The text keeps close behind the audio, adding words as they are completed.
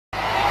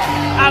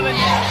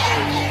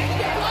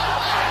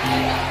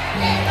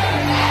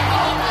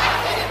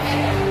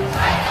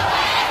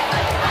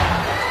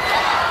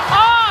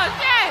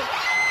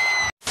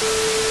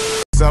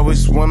I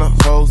always wanna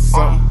hold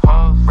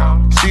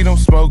something. She don't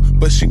smoke,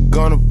 but she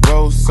gonna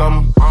roll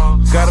something.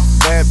 Got a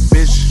bad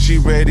bitch, she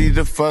ready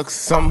to fuck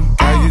something.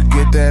 How you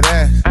get that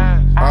ass?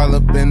 All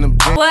up in the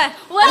bitch. What?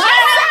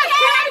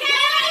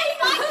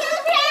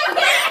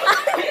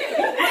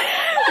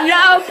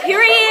 No,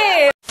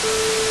 period.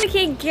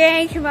 Okay,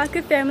 gang,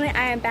 Kavaka family,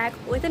 I am back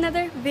with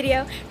another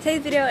video.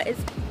 Today's video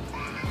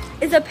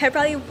is a pep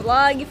rally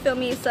vlog, you feel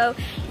me? So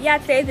yeah,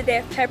 today's the day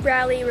of pep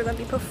rally. We're gonna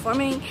be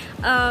performing.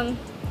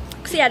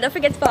 So yeah, don't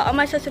forget to follow all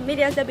my social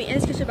medias. They'll be in the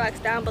description box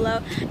down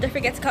below. Don't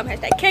forget to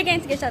comment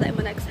 #KGang to get shout out in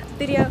my next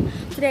video.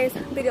 Today's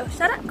video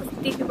shout out because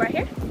these people right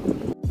here.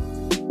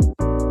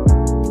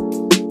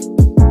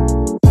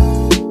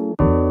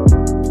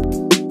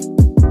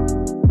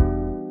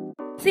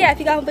 So yeah, if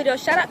you got a video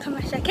shout out,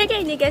 comment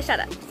 #KGang and you get a shout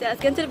out. So let's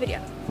get into the video.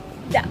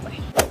 That way.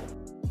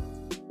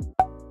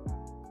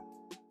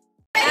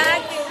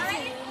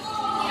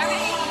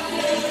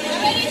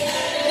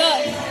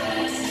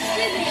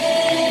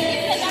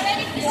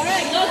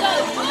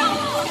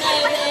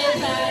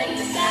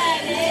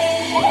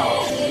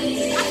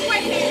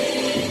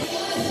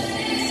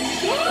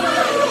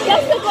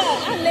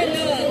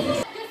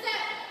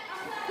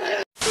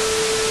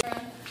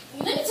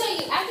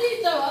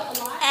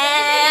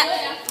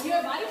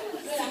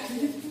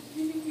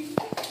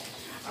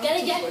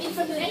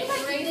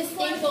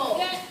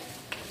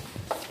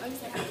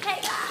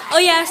 Oh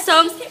yeah,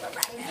 so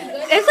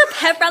it's a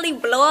pep rally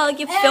vlog,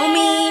 you feel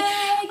me?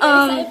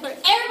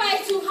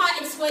 Everybody's too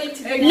hot and sweaty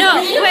today. No,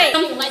 wait.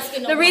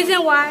 The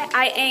reason why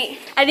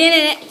I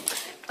didn't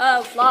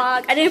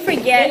vlog, I didn't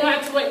forget. You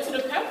have to wait to the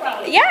pep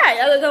rally. Yeah,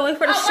 I was going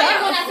for the show.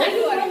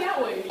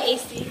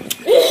 AC.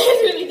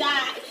 It's really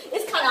that.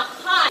 It's kind of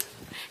hot.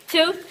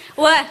 Two.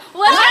 What?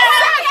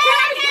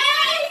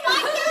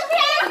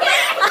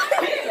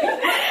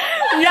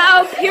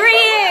 No,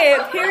 period.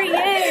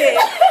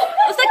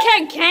 What's the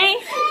KGang?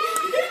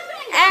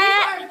 We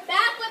are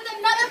back with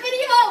another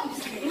video.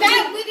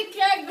 Back with the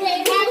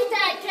KGang.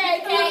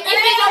 #KGang. If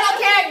you don't know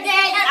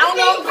KGang, I don't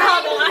know how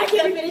I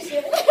can't finish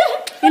it.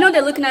 You know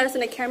they're looking at us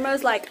in the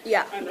cameras like,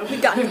 yeah, we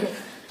got it.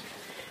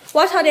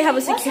 Watch how they have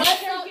a security.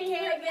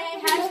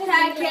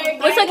 #KGang.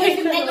 What's okay?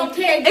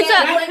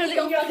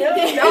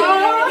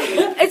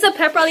 It's a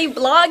pep rally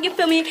vlog, you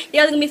feel me? You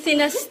guys are gonna be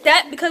seeing us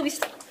step because we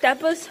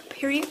steppers,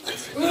 period.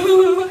 Karen,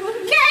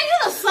 you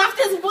the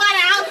softest one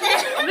out there.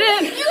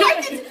 You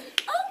like this?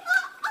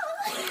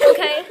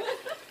 Okay.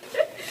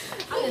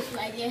 I'm just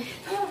like, yeah.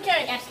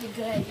 Karen actually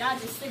good. Y'all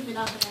just sleeping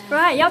on her.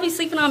 Right, y'all be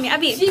sleeping on me.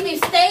 She be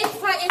staying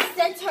front and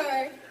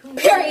center.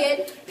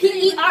 Period.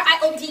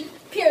 PERIOD.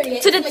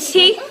 Period. To the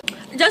T.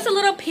 Just a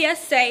little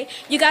PSA.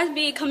 You guys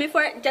be coming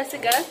for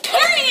Jessica.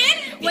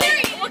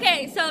 Period.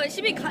 Okay, so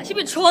she be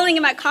trolling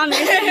in my comments,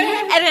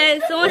 and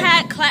then someone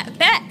had clapped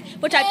back,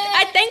 which I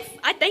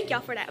thank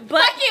y'all for that.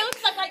 But Fuck you.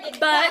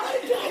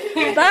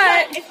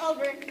 but it's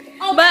over.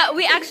 but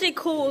we actually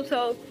cool,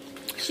 so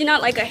she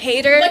not like a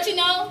hater. But you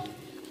know,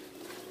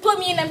 put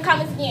me in them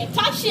comments again.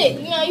 Talk shit.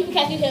 You know, you can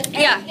catch me here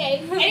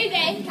any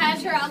day.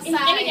 Catch her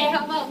outside. Any day.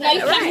 No,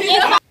 you catch me.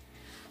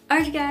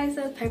 Alright guys,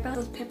 so pep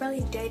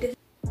rally day. This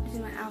is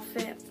my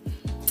outfit.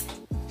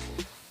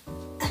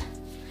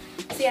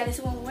 So yeah, this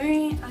is what I'm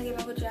wearing. I'll get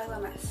my pajamas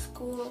at my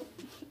school.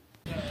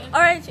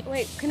 Alright,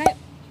 wait, can I?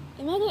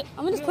 I'm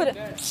gonna just put it.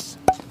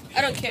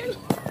 I don't care.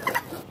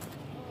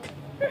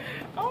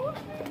 Oh.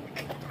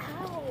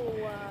 Ow.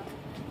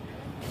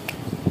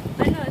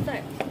 I know, it's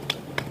alright.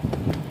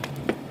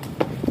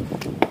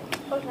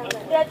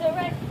 Did I do it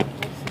right?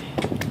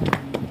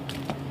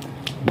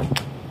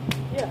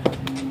 Yeah.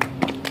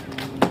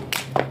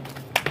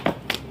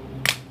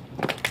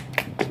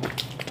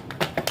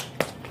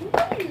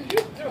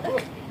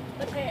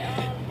 Okay,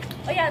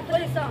 oh yeah,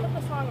 put a song.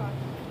 Put a song on.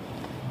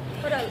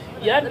 Hold on.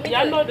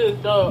 Y'all know the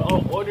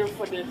order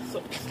for the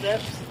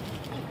steps?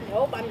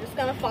 Nope, I'm just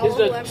gonna follow It's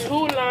a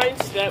whoever. 2-line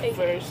step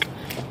first,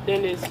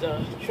 then it's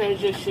the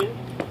transition,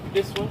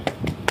 this one,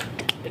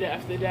 and then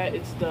after that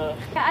it's the,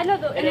 Yeah, I know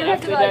the. and then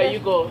after that you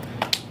go,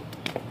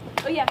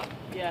 Oh yeah.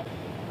 yeah.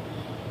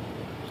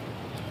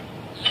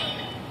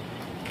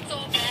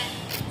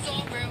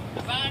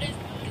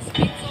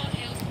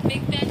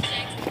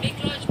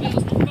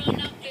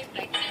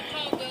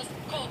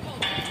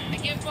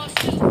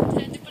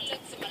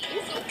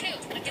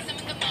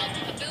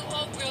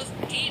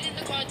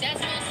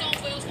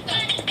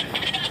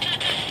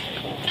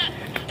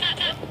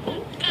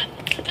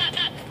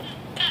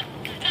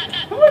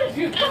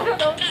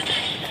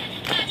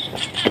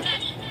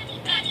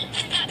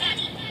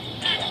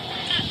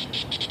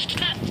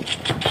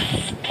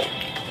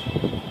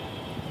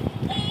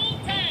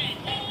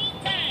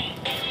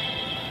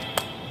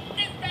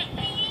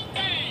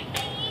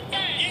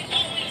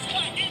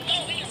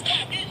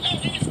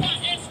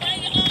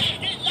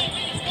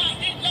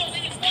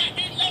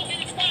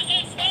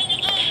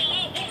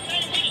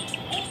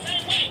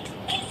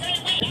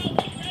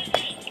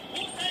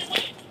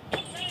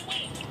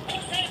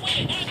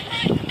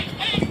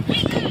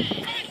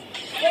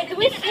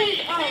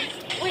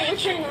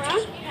 turn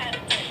around?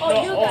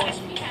 Oh, you got it.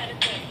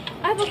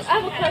 I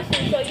have a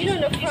question. So you're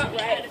in the front,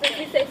 right? So if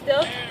you stay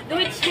still, do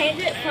we change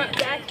it front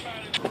back?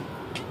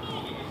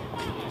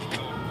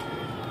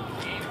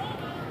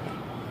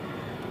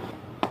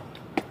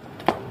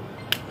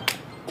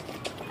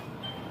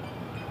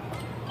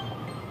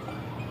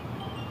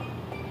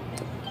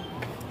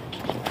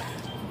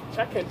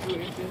 I can't do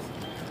it.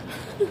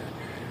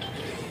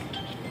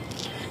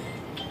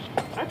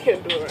 I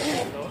can't do it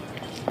right now.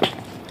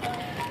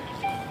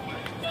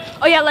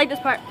 Oh yeah, I like this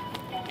part.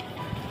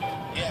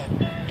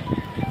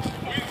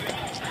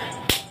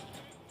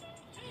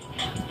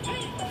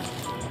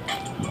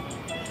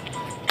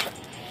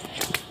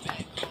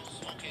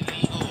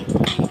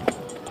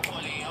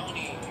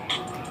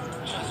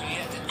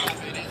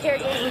 Here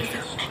it is.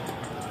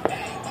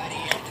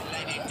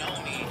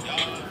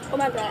 Oh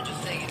my god.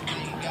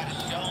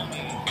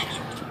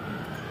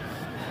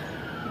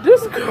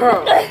 This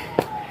girl.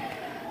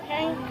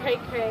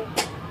 Cray.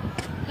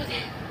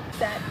 Okay.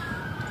 That.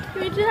 Can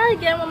we do that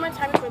again one more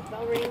time before the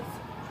bell rings?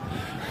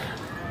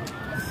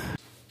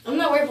 I'm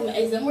not worried about my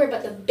eggs. I'm worried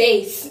about the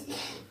base.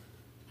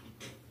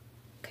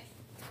 Okay.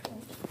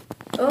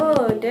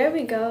 Oh, there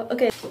we go.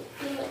 Okay.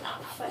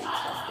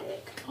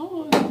 Fantastic.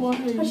 Oh, why?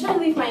 I'm trying to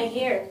leave my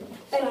hair.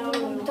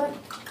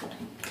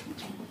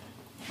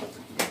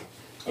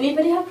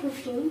 Anybody have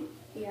perfume?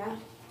 Yeah.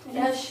 It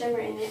has sugar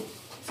in it.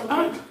 So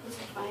it's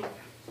fine.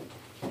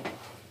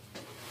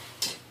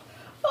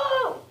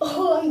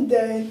 Oh, I'm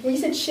done. When you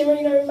said shimmer,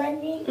 you know,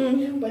 remind me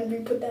when we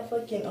put that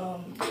fucking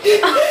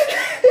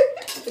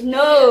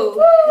No,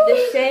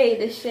 the shade.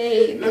 The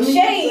shade.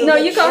 No,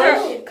 you call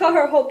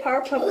her whole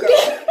Powerpuff Girl.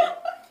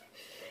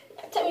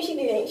 Tell me she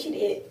didn't. She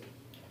did.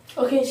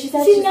 Okay, she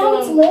said. See, she's now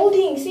it's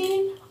molding.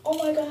 See? Oh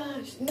my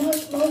gosh, now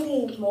it's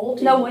molding.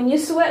 Molding. No, when you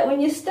sweat, when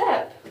you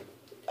step.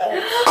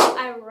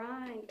 I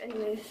rhymed.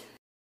 Anyways.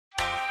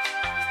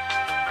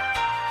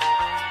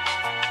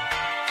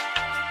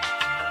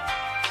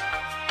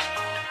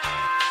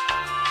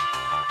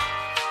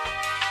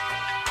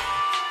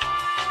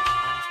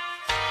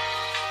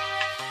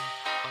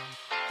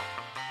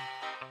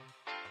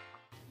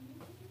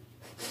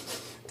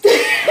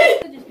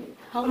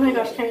 Oh my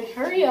gosh, Karen,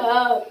 hurry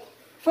up.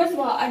 First of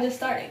all, I just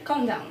started.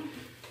 Calm down.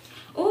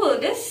 Ooh,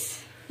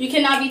 this. You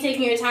cannot be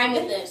taking your time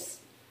with this.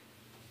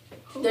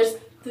 There's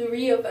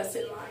 3 of us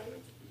in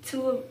line.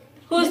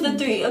 Who's the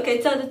 3?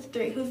 Okay, tell the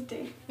 3. Who's the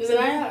 3? Was it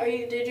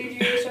I? Did you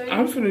do yours already?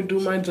 I'm finna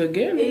do mine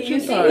again. What You you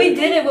see, thought? We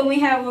did it when we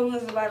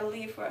was about to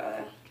leave for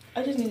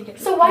I just need to get.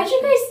 So why'd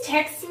you guys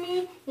text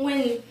me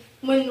when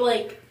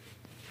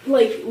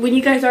when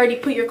you guys already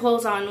put your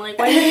clothes on? Like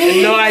why?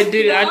 No, I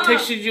didn't. I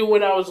texted you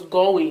when I was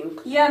going.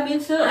 Yeah, me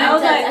too.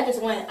 I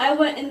just went. I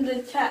went in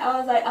the chat. I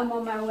was like, I'm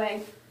on my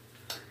way.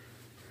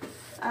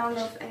 I don't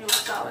know if anyone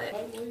saw it.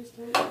 Let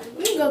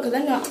me go because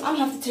I'm gonna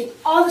have to take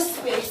all the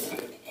space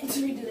and to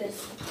redo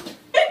this.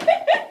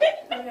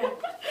 Okay.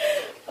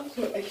 I'm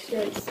so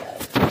extra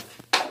excited.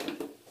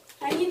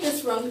 I need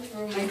this run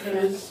through my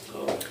face.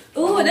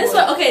 Ooh, this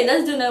one. Okay,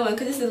 let's do another one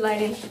because this is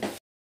lighting.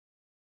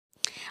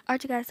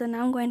 Alright, you guys, so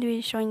now I'm going to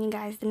be showing you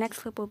guys. The next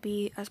clip will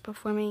be us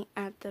performing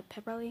at the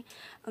pep rally.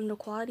 The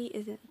quality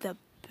isn't the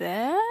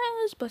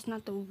best, but it's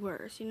not the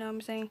worst. You know what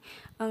I'm saying?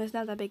 It's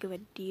not that big of a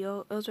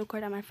deal. It was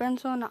recorded on my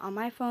friend's phone, not on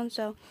my phone,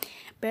 so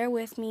bear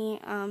with me.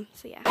 So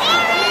yeah.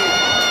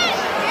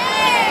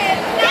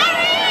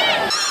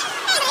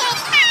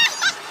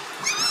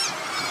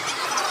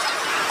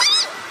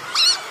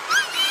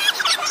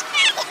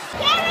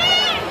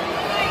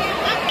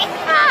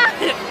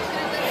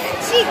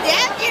 She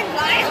deaf and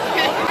blind.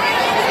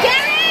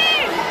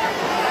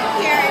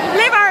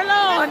 Leave her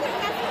alone.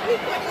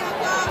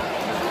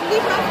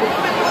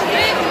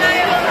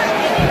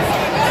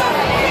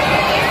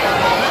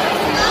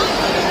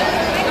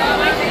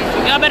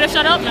 Y'all better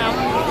shut up now.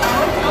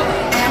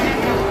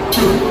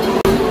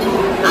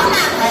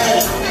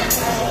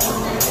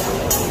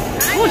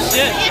 Oh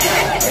shit.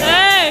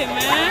 Hey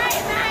man.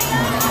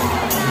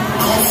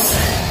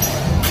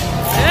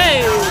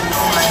 Hey.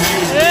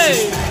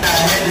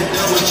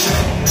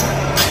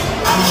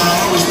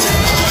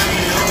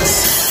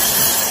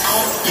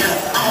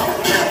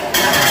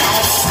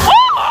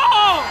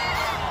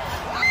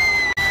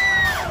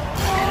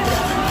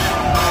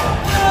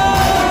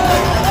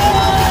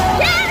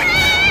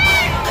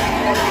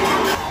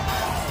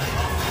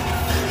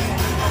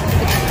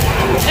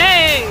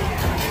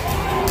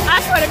 I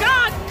swear to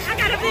God, I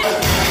got a bit.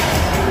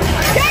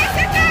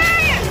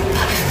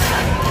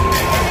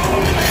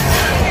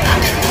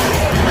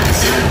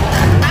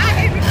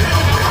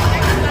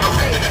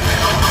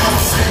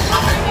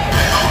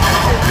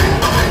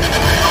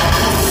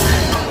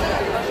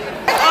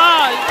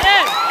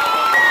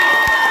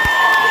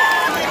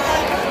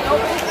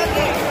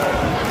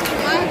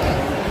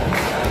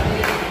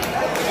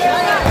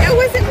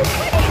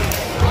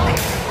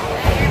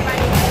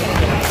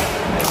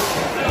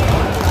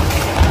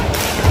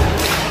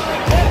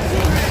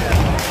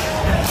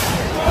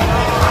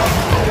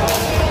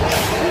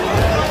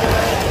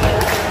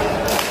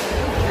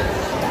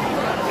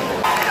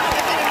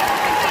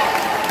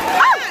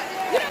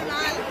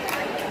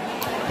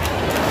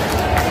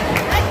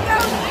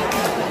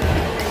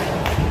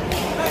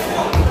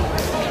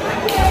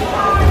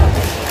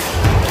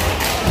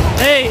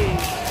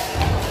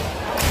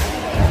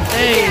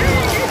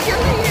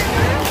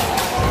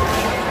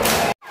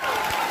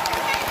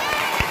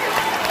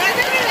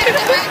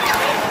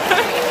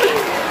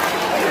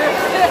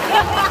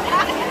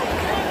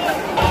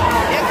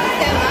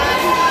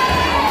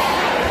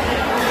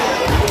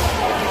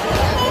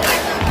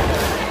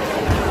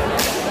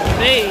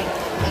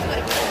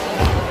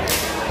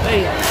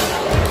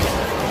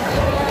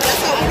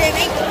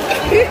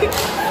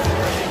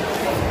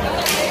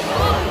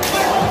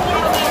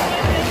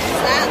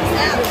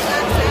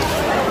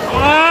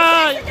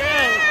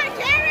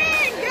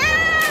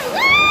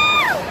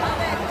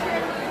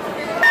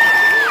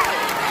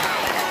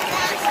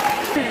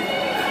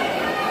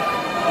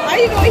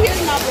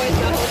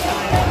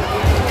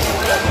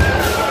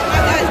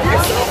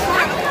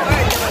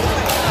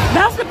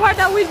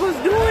 what we was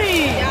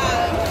doing.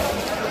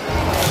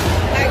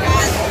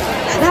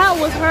 That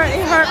was hurt.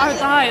 It hurt our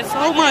thighs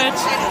so much.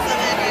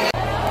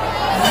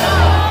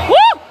 Woo!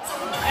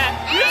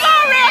 You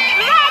know, real.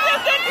 You know, I'm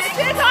just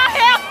shit on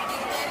him.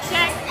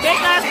 Check. Big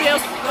ass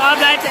bills. All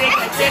that take.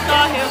 Check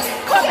on him.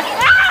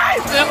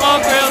 Flip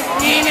on grills.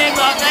 Meaning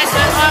off that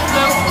shit on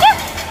grills.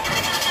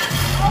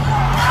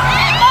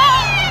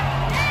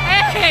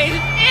 Hey,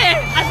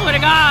 I swear to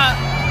God.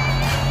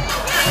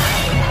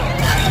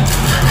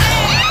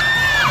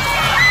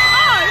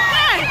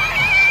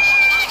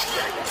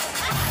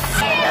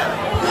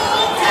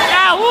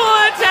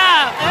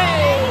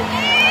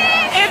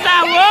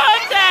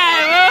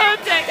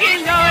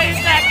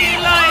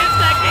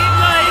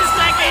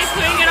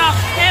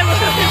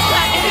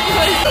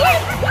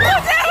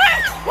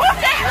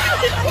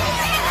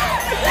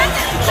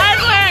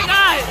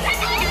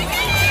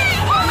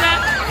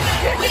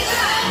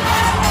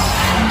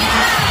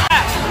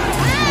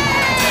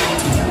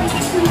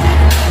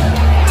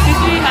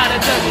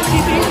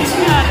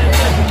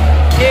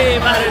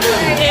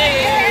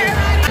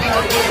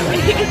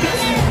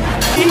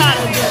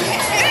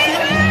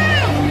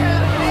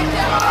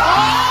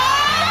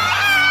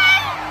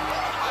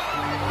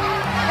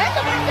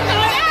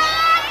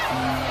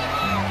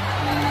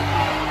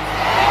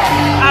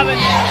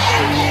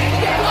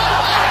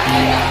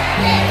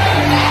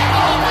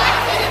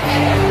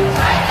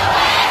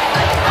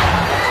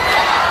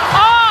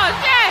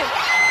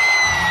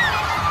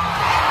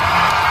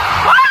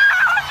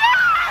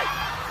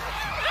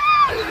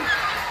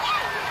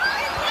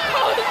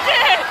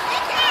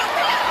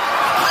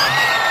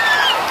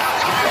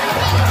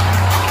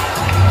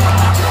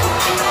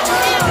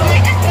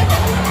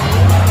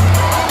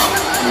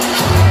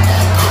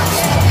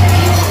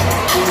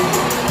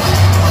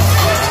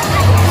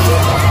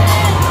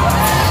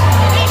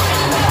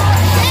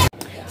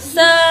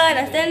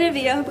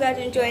 Video. I hope you guys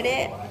enjoyed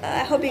it.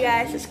 I hope you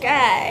guys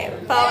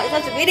subscribe, follow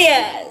such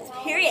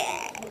videos. Period.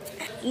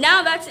 Now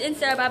I'm back to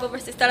insert Bible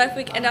versus start off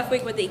week, end off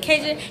week with the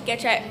occasion. Get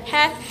track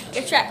half,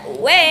 get track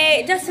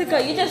way.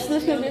 Jessica, you just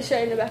listen to this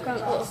shirt in the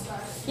background. Oh,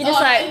 you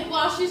just like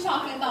while she's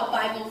talking about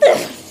Bible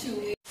versus 2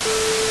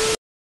 weeks.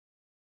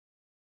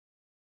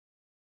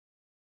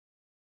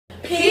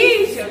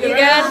 Peace. You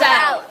guys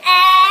out.